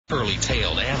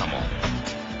curly-tailed animal.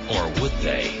 Or would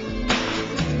they?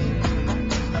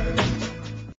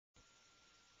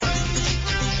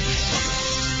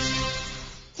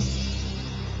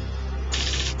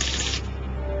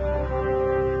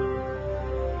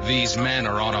 These men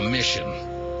are on a mission.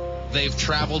 They've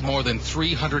traveled more than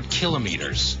 300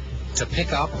 kilometers to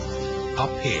pick up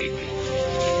a pig.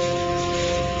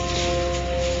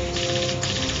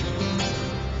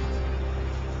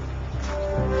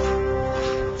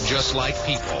 Just like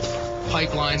people,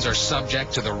 pipelines are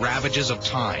subject to the ravages of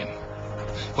time.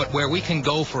 But where we can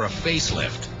go for a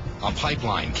facelift, a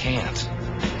pipeline can't.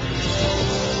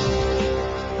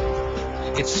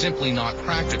 It's simply not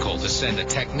practical to send a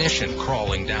technician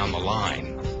crawling down the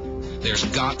line. There's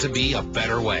got to be a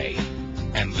better way.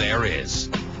 And there is.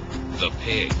 The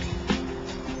pig.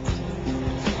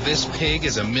 This pig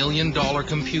is $1 million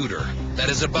computer that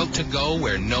is about to go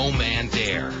where no man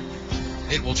dare.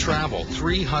 It will travel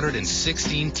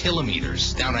 316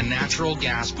 kilometers down a natural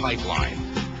gas pipeline.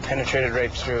 Penetrated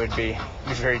right through would be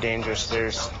very dangerous.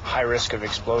 There's high risk of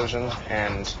explosion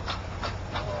and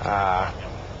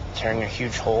tearing a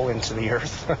huge hole into the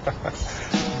earth.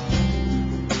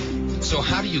 So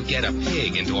how do you get a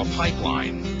pig into a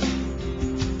pipeline?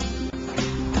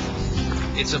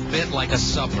 It's a bit like a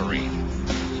submarine.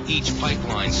 Each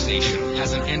pipeline station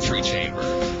has an entry chamber.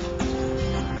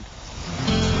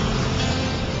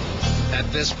 At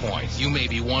this point, you may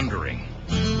be wondering,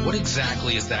 what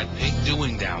exactly is that pig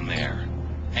doing down there?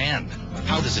 And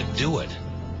how does it do it?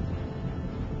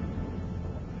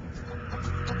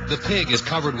 The pig is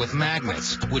covered with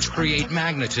magnets, which create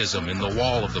magnetism in the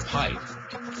wall of the pipe.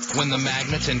 When the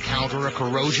magnets encounter a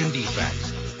corrosion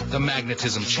defect, the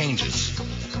magnetism changes.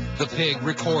 The pig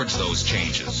records those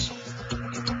changes.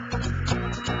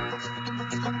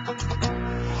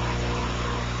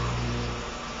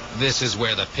 This is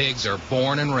where the pigs are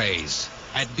born and raised,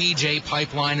 at BJ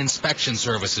Pipeline Inspection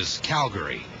Services,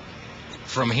 Calgary.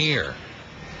 From here,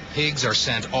 pigs are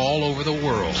sent all over the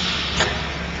world.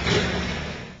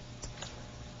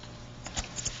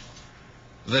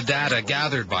 The data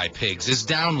gathered by pigs is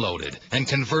downloaded and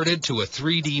converted to a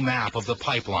 3D map of the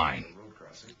pipeline.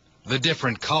 The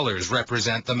different colors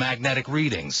represent the magnetic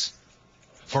readings.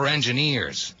 For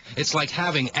engineers, it's like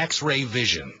having X-ray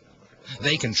vision.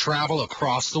 They can travel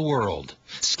across the world,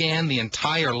 scan the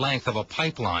entire length of a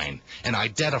pipeline, and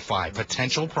identify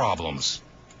potential problems.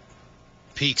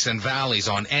 Peaks and valleys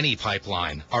on any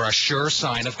pipeline are a sure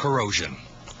sign of corrosion.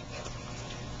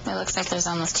 It looks like there's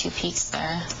almost 2 peaks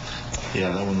there.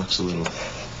 Yeah, that one looks a little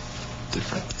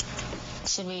different.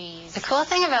 The cool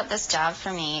thing about this job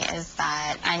for me is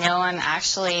that I know I'm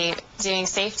actually doing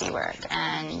safety work,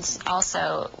 and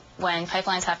also when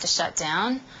pipelines have to shut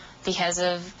down because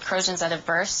of corrosions that have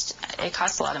burst, it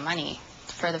costs a lot of money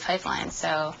for the pipeline.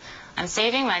 So I'm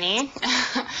saving money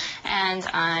and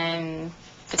I'm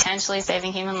potentially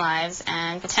saving human lives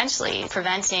and potentially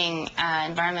preventing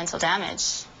environmental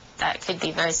damage that could be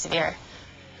very severe.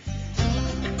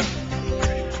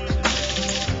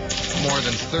 More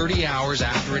than 30 hours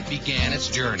after it began its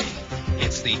journey,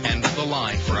 it's the end of the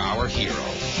line for our hero.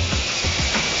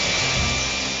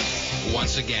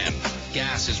 Once again,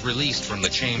 gas is released from the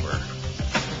chamber.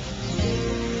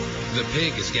 The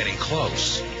pig is getting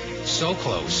close. So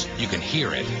close, you can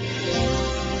hear it.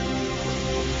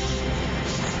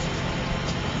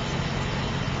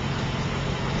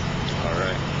 All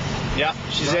right. Yeah,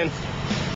 she's in.